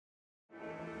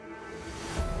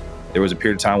There was a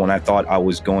period of time when I thought I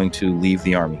was going to leave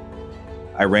the Army.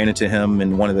 I ran into him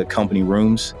in one of the company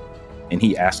rooms, and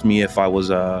he asked me if I was,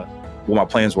 what my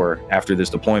plans were after this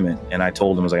deployment. And I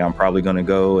told him, I was like, I'm probably going to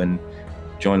go and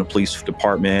join the police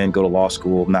department, go to law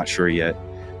school. I'm not sure yet.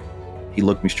 He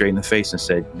looked me straight in the face and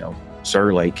said,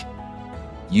 sir, like,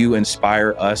 you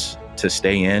inspire us to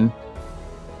stay in.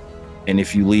 And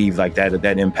if you leave, like that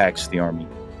impacts the Army.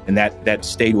 And that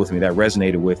stayed with me, that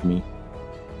resonated with me.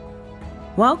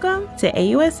 Welcome to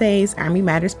AUSA's Army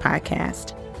Matters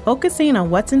podcast, focusing on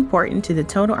what's important to the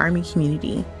total Army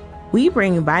community. We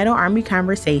bring vital Army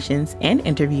conversations and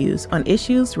interviews on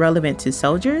issues relevant to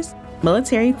soldiers,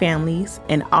 military families,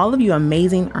 and all of you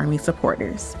amazing Army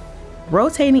supporters.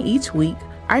 Rotating each week,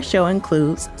 our show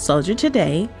includes Soldier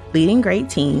Today, Leading Great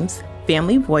Teams,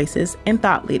 Family Voices, and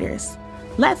Thought Leaders.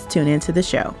 Let's tune into the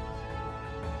show.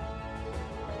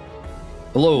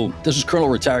 Hello, this is Colonel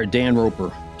Retired Dan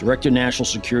Roper, Director of National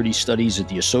Security Studies at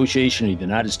the Association of the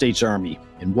United States Army,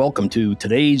 and welcome to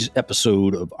today's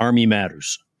episode of Army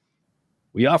Matters.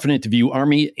 We often interview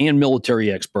Army and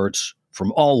military experts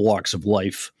from all walks of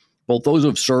life, both those who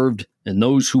have served and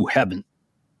those who haven't.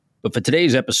 But for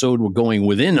today's episode, we're going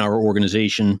within our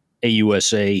organization,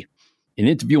 AUSA, and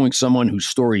interviewing someone whose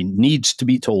story needs to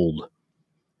be told.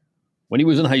 When he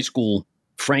was in high school,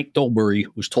 Frank Dolbury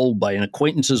was told by an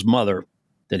acquaintance's mother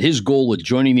that his goal of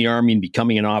joining the Army and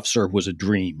becoming an officer was a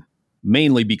dream,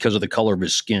 mainly because of the color of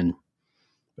his skin.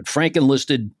 But Frank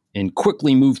enlisted and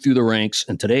quickly moved through the ranks,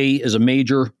 and today is a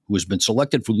major who has been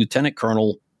selected for lieutenant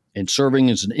colonel and serving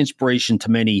as an inspiration to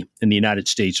many in the United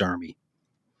States Army.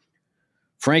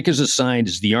 Frank is assigned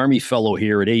as the Army Fellow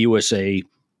here at AUSA,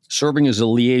 serving as a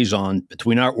liaison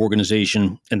between our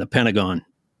organization and the Pentagon.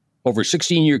 Over a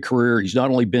 16-year career, he's not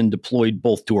only been deployed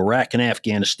both to Iraq and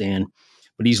Afghanistan,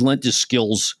 but he's lent his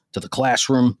skills to the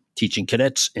classroom, teaching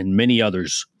cadets and many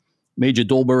others. Major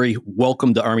Dolbury,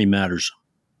 welcome to Army Matters.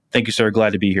 Thank you, sir.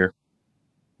 Glad to be here.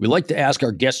 We like to ask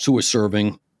our guests who are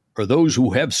serving, or those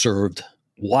who have served,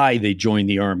 why they joined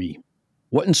the Army.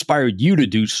 What inspired you to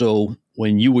do so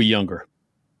when you were younger?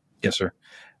 Yes, sir.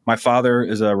 My father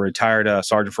is a retired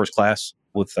Sergeant First Class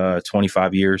with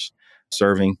 25 years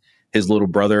serving. His little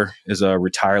brother is a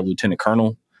retired Lieutenant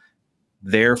Colonel.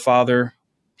 Their father,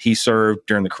 he served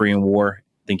during the Korean War.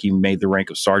 I think he made the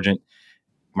rank of sergeant.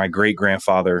 My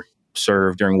great-grandfather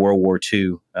served during World War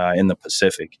II in the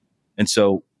Pacific. And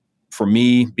so for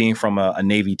me, being from a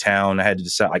Navy town, I had to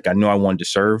decide, I knew I wanted to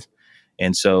serve.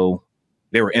 And so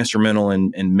they were instrumental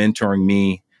in mentoring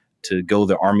me to go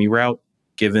the Army route,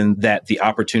 given that the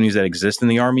opportunities that exist in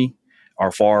the Army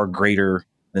are far greater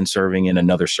than serving in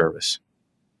another service.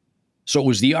 So it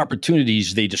was the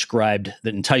opportunities they described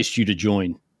that enticed you to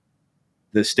join?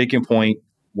 The sticking point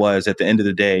was, at the end of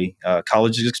the day,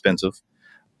 college is expensive.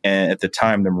 And at the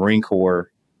time, the Marine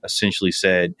Corps essentially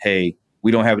said, hey,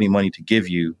 we don't have any money to give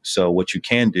you. So what you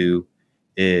can do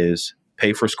is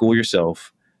pay for school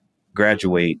yourself,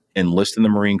 graduate, enlist in the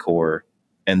Marine Corps,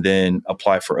 and then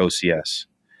apply for OCS.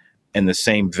 In the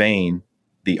same vein,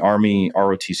 the Army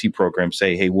ROTC program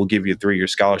say, hey, we'll give you a 3-year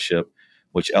scholarship,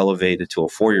 which elevated to a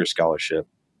 4-year scholarship.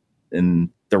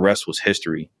 And the rest was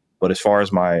history. But as far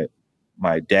as my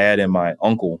dad and my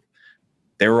uncle,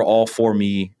 they were all for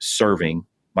me serving.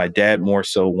 My dad more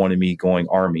so wanted me going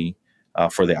Army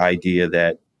for the idea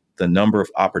that the number of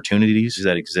opportunities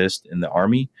that exist in the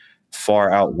Army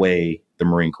far outweigh the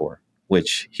Marine Corps,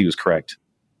 which he was correct.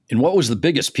 And what was the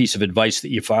biggest piece of advice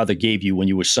that your father gave you when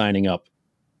you were signing up?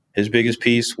 His biggest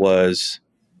piece was,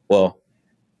 well,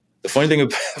 the funny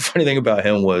thing about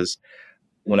him was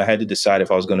when I had to decide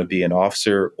if I was going to be an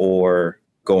officer or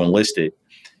go enlisted,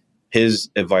 his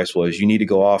advice was, you need to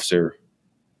go officer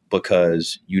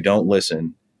because you don't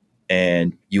listen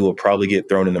and you will probably get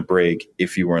thrown in the brig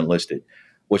if you were enlisted,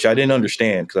 which I didn't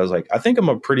understand because I was like, I think I'm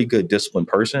a pretty good disciplined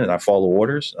person and I follow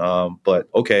orders, but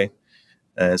okay.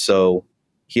 And so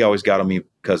he always got on me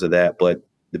because of that. But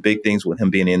the big things with him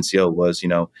being an NCO was,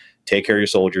 take care of your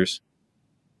soldiers,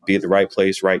 be at the right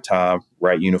place, right time,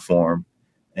 right uniform.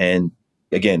 And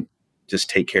again, just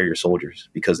take care of your soldiers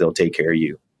because they'll take care of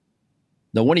you.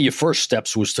 Now, one of your first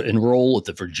steps was to enroll at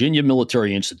the Virginia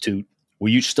Military Institute,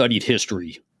 where you studied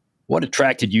history. What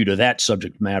attracted you to that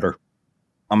subject matter?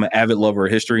 I'm an avid lover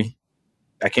of history.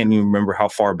 I can't even remember how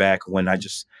far back when I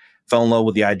just fell in love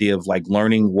with the idea of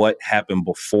learning what happened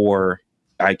before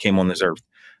I came on this earth.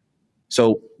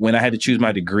 So when I had to choose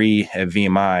my degree at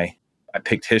VMI, I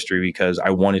picked history because I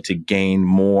wanted to gain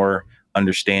more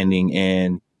understanding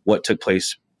in what took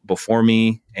place before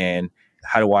me and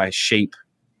how do I shape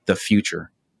the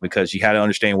future, because you had to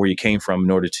understand where you came from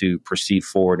in order to proceed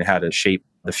forward and how to shape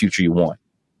the future you want.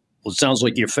 Well, it sounds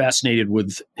like you're fascinated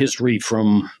with history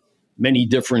from many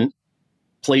different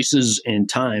places and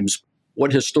times.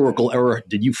 What historical era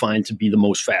did you find to be the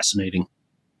most fascinating?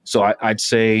 So I'd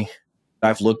say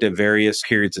I've looked at various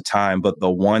periods of time, but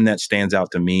the one that stands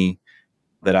out to me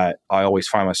that I always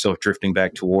find myself drifting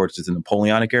back towards is the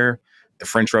Napoleonic era, the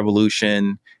French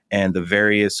Revolution, and the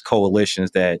various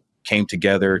coalitions that came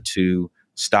together to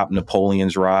stop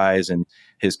Napoleon's rise and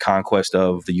his conquest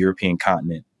of the European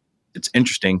continent. It's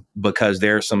interesting because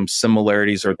there are some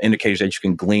similarities or indicators that you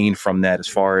can glean from that as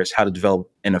far as how to develop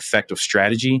an effective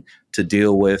strategy to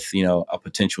deal with, a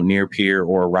potential near peer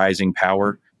or a rising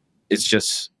power. It's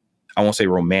just, I won't say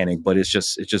romantic, but it's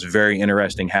just very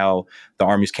interesting how the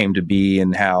armies came to be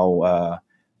and how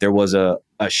there was a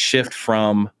shift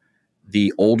from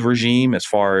the old regime as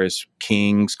far as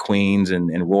kings, queens,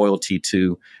 and royalty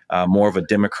to more of a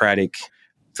democratic,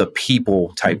 the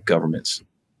people type governments.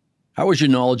 How has your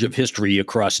knowledge of history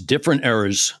across different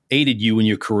eras aided you in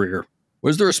your career?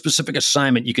 Was there a specific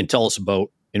assignment you can tell us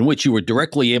about in which you were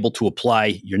directly able to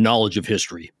apply your knowledge of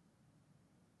history?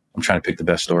 I'm trying to pick the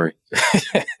best story.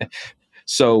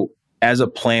 So as a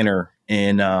planner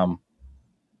in 2nd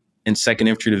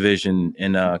Infantry Division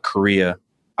in Korea,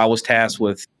 I was tasked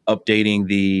with updating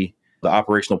the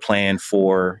operational plan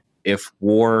for if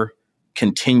war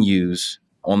continues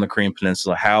on the Korean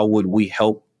Peninsula, how would we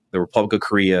help the Republic of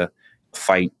Korea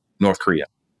fight North Korea?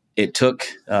 It took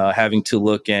having to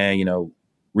look and,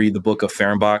 read the book of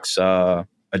Fehrenbach's A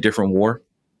Different War,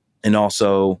 and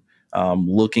also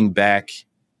looking back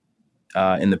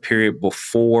in the period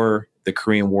before the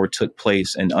Korean War took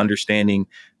place and understanding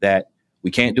that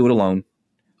we can't do it alone.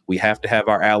 We have to have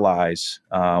our allies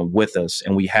with us,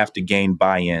 and we have to gain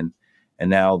buy-in. And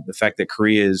now the fact that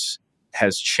Korea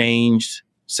has changed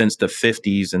since the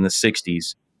 50s and the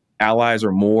 60s, allies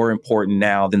are more important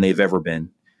now than they've ever been.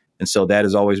 And so that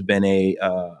has always been a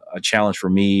challenge for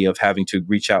me of having to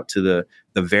reach out to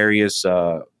the various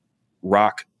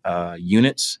ROK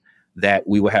units that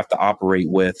we will have to operate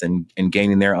with and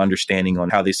gaining their understanding on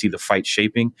how they see the fight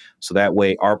shaping. So that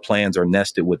way our plans are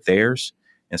nested with theirs.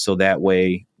 And so that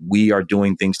way we are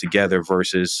doing things together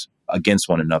versus against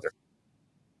one another.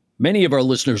 Many of our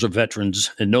listeners are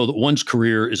veterans and know that one's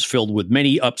career is filled with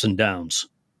many ups and downs.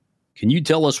 Can you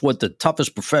tell us what the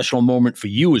toughest professional moment for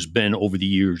you has been over the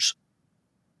years?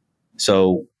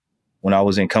 So when I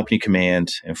was in company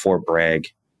command in Fort Bragg,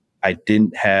 I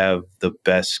didn't have the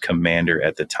best commander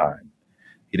at the time.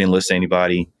 He didn't listen to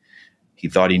anybody. He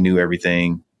thought he knew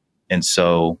everything. And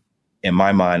so in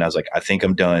my mind, I was like, I think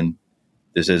I'm done.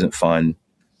 This isn't fun.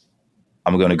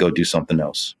 I'm going to go do something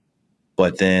else.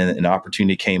 But then an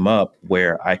opportunity came up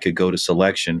where I could go to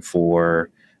selection for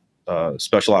a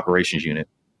special operations unit.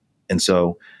 And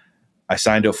so I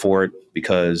signed up for it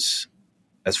because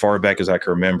as far back as I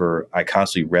can remember, I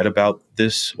constantly read about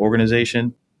this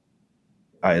organization.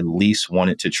 I at least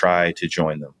wanted to try to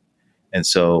join them. And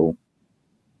so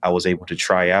I was able to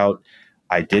try out.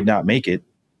 I did not make it,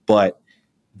 but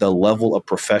the level of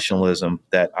professionalism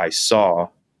that I saw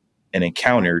and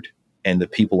encountered and the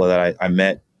people that I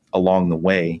met along the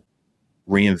way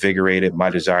reinvigorated my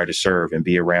desire to serve and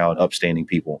be around upstanding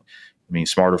people. I mean,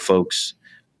 smarter folks,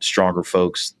 stronger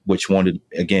folks, which wanted,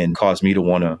 again, caused me to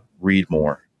want to read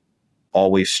more.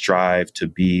 Always strive to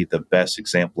be the best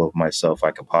example of myself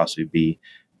I could possibly be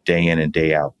day in and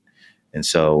day out. And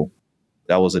so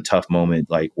that was a tough moment,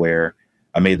 like where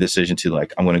I made the decision to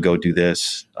I'm going to go do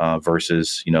this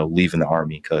versus, leaving the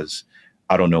Army because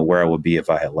I don't know where I would be if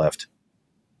I had left.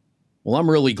 Well, I'm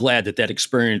really glad that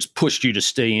experience pushed you to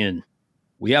stay in.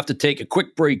 We have to take a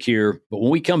quick break here, but when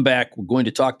we come back, we're going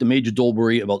to talk to Major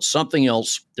Dolbury about something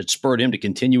else that spurred him to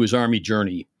continue his Army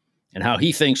journey and how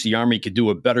he thinks the Army could do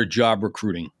a better job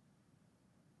recruiting.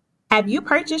 Have you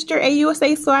purchased your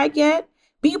AUSA swag yet?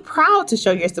 Be proud to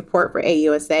show your support for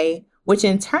AUSA, which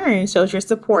in turn shows your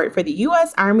support for the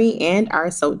U.S. Army and our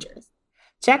soldiers.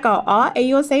 Check out all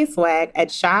AUSA swag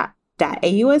at shop.ausa.org.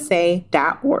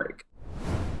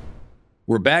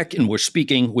 We're back and we're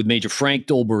speaking with Major Frank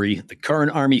Dolbury, the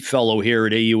current Army Fellow here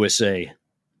at AUSA.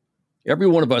 Every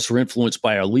one of us are influenced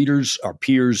by our leaders, our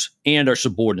peers, and our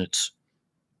subordinates.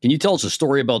 Can you tell us a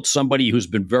story about somebody who's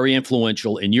been very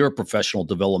influential in your professional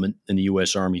development in the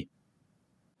U.S. Army?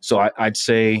 So I'd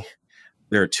say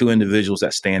there are two individuals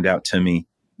that stand out to me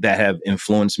that have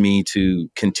influenced me to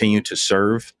continue to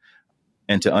serve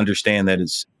and to understand that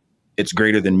it's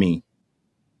greater than me.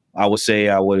 I would say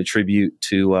I would attribute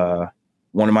to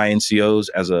one of my NCOs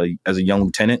as a young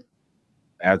lieutenant.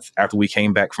 After we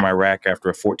came back from Iraq after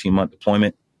a 14-month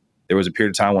deployment, there was a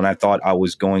period of time when I thought I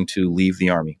was going to leave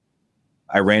the Army.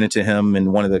 I ran into him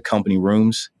in one of the company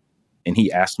rooms, And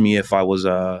he asked me if I was,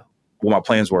 what my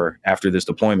plans were after this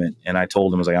deployment. And I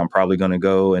told him, I was like, I'm probably going to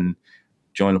go and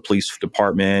join the police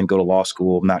department, go to law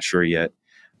school. I'm not sure yet.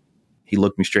 He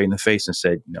looked me straight in the face and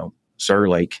said, sir,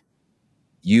 like,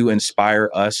 you inspire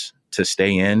us to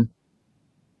stay in.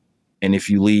 And if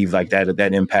you leave, like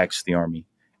that impacts the Army.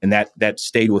 And that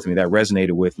stayed with me. That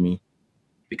resonated with me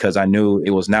because I knew it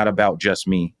was not about just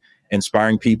me.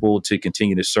 Inspiring people to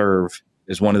continue to serve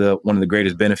is one of the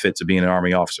greatest benefits of being an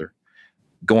Army officer.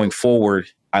 Going forward,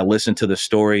 I listened to the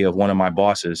story of one of my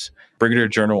bosses, Brigadier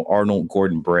General Arnold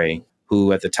Gordon Bray,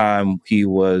 who at the time he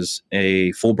was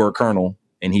a full bird colonel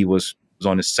and he was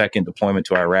on his second deployment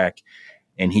to Iraq.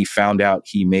 And he found out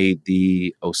he made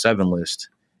the 07 list.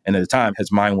 And at the time,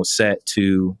 his mind was set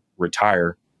to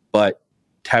retire. But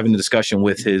having the discussion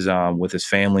with his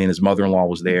family, and his mother-in-law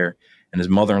was there, and his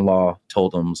mother-in-law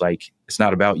told him, was like, it's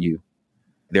not about you.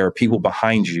 There are people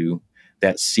behind you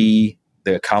that see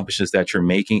the accomplishments that you're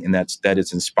making, and that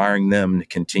it's inspiring them to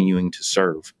continuing to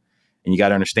serve. And you got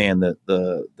to understand that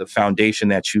the foundation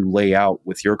that you lay out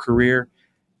with your career,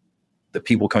 the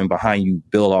people coming behind you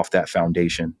build off that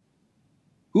foundation.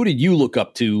 Who did you look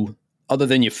up to, other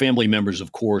than your family members,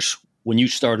 of course, when you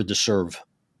started to serve?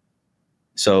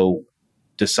 So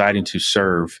deciding to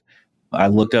serve, I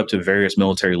looked up to various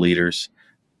military leaders,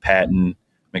 Patton,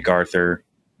 MacArthur,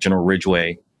 General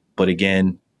Ridgway. But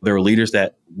again, there were leaders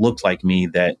that looked like me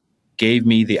that gave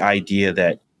me the idea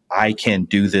that I can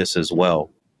do this as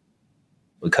well.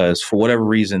 Because for whatever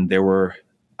reason,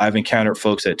 I've encountered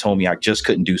folks that told me I just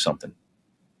couldn't do something.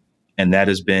 And that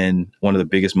has been one of the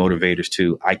biggest motivators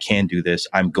too. I can do this.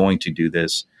 I'm going to do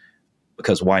this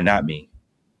because why not me?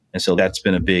 And so that's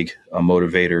been a big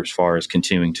motivator as far as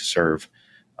continuing to serve,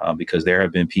 because there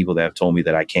have been people that have told me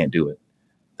that I can't do it,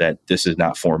 that this is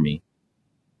not for me.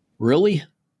 Really?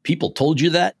 People told you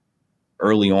that?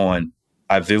 Early on,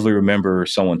 I vividly remember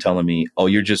someone telling me, oh,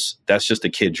 that's just a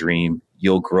kid dream.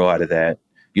 You'll grow out of that.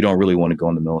 You don't really want to go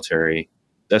in the military.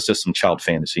 That's just some child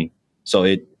fantasy. So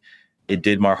it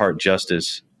did my heart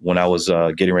justice when I was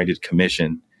getting ready to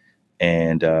commission.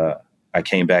 And I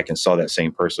came back and saw that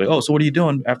same person. Like, oh, so what are you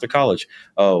doing after college?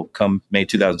 Oh, come May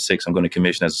 2006, I'm going to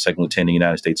commission as a second lieutenant in the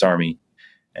United States Army.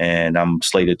 And I'm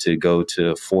slated to go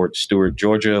to Fort Stewart,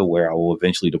 Georgia, where I will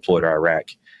eventually deploy to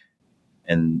Iraq.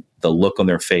 And the look on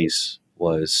their face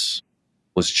was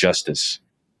justice.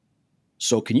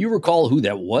 So can you recall who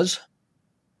that was?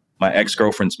 My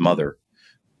ex-girlfriend's mother.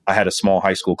 I had a small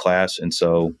high school class. And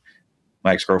so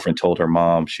my ex-girlfriend told her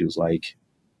mom, she was like,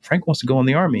 Frank wants to go in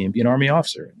the Army and be an Army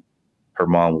officer. Her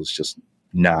mom was just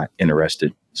not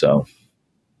interested. So,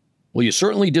 well, you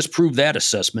certainly disproved that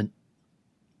assessment.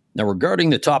 Now, regarding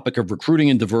the topic of recruiting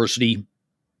and diversity,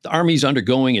 the Army's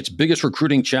undergoing its biggest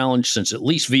recruiting challenge since at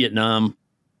least Vietnam,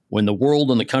 when the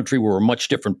world and the country were a much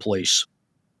different place.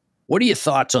 What are your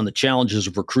thoughts on the challenges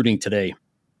of recruiting today?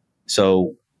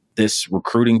 So this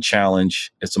recruiting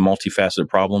challenge, it's a multifaceted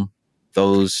problem.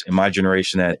 Those in my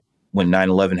generation that when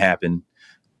 9/11 happened,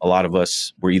 a lot of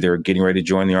us were either getting ready to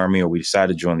join the Army or we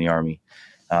decided to join the Army.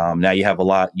 Now you have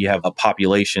a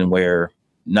population where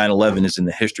 9/11 is in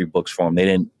the history books for them. They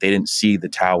didn't see the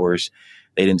towers.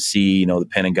 They didn't see, the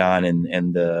Pentagon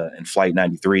and Flight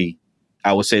 93.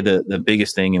 I would say the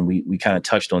biggest thing, and we kind of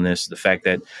touched on this, the fact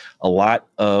that a lot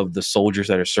of the soldiers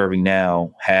that are serving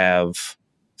now have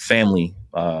family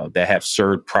that have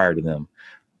served prior to them.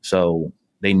 So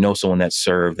they know someone that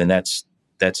served, and that's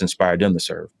inspired them to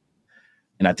serve.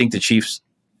 And I think the Chief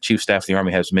Staff of the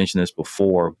Army has mentioned this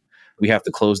before. We have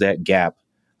to close that gap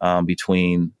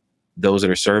between those that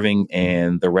are serving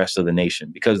and the rest of the nation,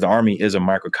 because the Army is a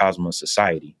microcosm of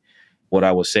society. What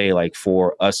I would say, like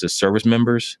for us as service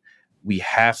members, we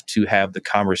have to have the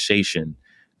conversation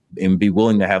and be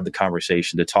willing to have the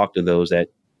conversation to talk to those that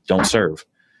don't serve,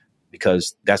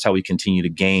 because that's how we continue to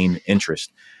gain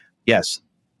interest. Yes,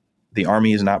 the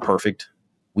Army is not perfect.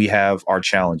 We have our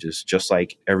challenges, just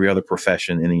like every other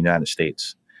profession in the United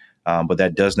States. But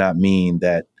that does not mean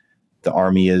that the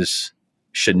Army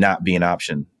should not be an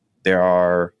option. There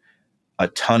are a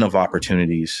ton of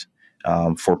opportunities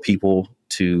for people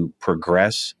to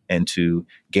progress and to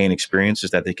gain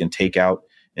experiences that they can take out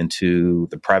into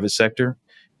the private sector.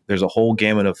 There's a whole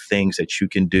gamut of things that you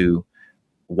can do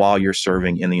while you're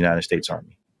serving in the United States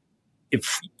Army.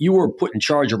 If you were put in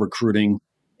charge of recruiting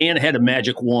and had a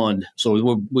magic wand,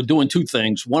 so we're doing two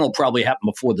things, one will probably happen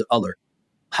before the other,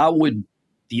 how would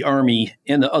the Army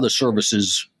and the other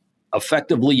services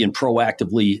effectively and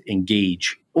proactively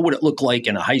engage? What would it look like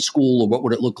in a high school, or what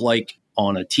would it look like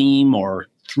on a team, or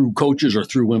through coaches, or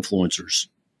through influencers?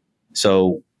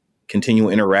 So continual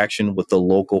interaction with the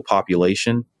local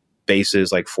population.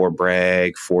 bases like Fort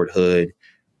Bragg, Fort Hood,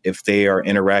 if they are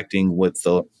interacting with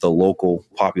the local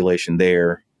population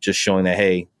there, just showing that,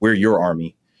 hey, we're your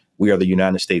Army. We are the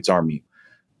United States Army.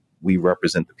 We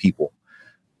represent the people.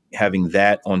 Having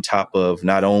that on top of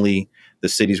not only the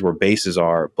cities where bases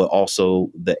are, but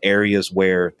also the areas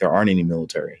where there aren't any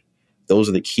military. Those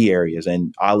are the key areas.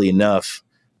 And oddly enough,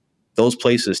 those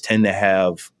places tend to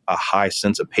have a high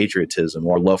sense of patriotism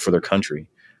or love for their country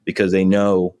because they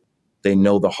know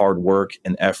the hard work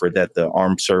and effort that the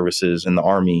armed services and the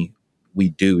Army, we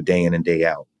do day in and day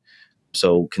out.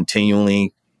 So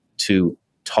continually to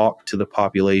talk to the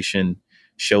population,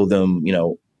 show them,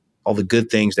 all the good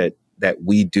things that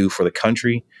we do for the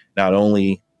country, not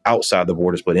only outside the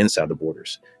borders, but inside the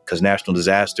borders. Because national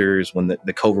disasters, when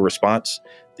the COVID response,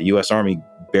 the U.S. Army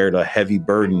bared a heavy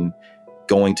burden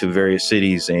going to various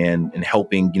cities and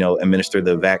helping, administer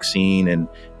the vaccine and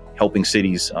helping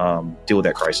cities deal with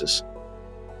that crisis.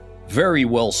 Very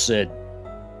well said.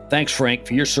 Thanks, Frank,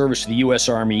 for your service to the U.S.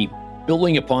 Army,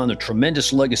 building upon the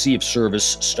tremendous legacy of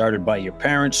service started by your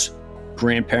parents,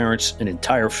 grandparents, and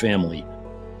entire family.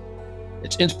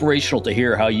 It's inspirational to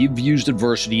hear how you've used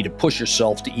adversity to push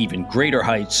yourself to even greater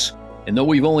heights. And though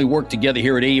we've only worked together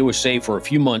here at AUSA for a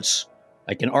few months,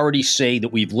 I can already say that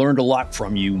we've learned a lot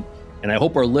from you, and I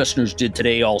hope our listeners did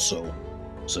today also.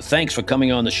 So thanks for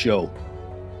coming on the show.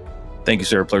 Thank you,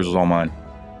 sir. Pleasure was all mine.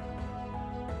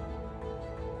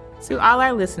 To all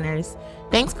our listeners,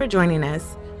 thanks for joining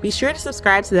us. Be sure to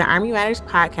subscribe to the Army Matters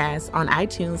podcast on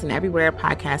iTunes and everywhere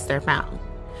podcasts are found.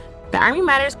 The Army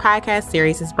Matters podcast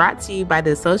series is brought to you by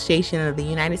the Association of the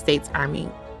United States Army,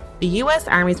 the U.S.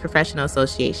 Army's professional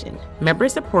association,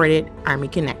 member-supported,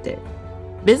 Army-connected.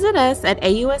 Visit us at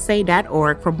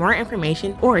ausa.org for more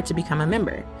information or to become a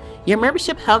member. Your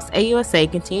membership helps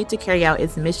AUSA continue to carry out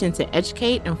its mission to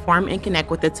educate, inform, and connect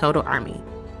with the total Army,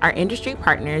 our industry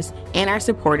partners, and our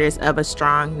supporters of a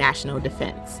strong national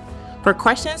defense. For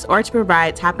questions or to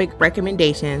provide topic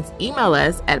recommendations, email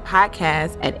us at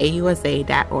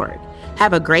podcast@ausa.org.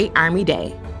 Have a great Army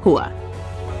Day. Hua.